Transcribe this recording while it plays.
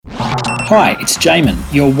Hi, it's Jamin,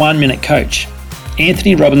 your 1 Minute Coach.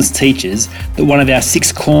 Anthony Robbins teaches that one of our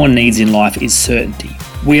 6 core needs in life is certainty.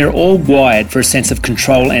 We are all wired for a sense of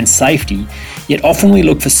control and safety, yet often we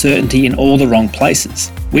look for certainty in all the wrong places.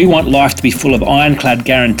 We want life to be full of ironclad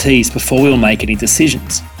guarantees before we'll make any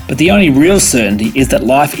decisions. But the only real certainty is that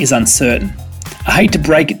life is uncertain. I hate to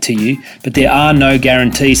break it to you, but there are no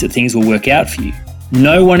guarantees that things will work out for you.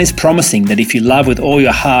 No one is promising that if you love with all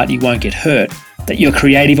your heart you won't get hurt, that your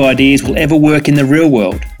creative ideas will ever work in the real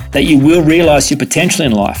world, that you will realise your potential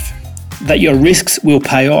in life, that your risks will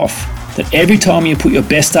pay off, that every time you put your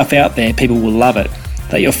best stuff out there, people will love it,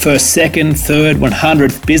 that your first, second, third,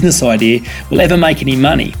 100th business idea will ever make any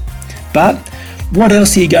money. But what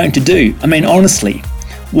else are you going to do? I mean, honestly,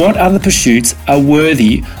 what other pursuits are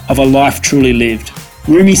worthy of a life truly lived?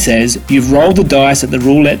 Rumi says, you've rolled the dice at the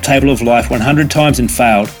roulette table of life 100 times and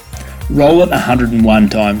failed. Roll it 101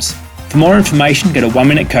 times. For more information, go to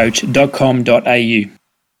oneminutecoach.com.au.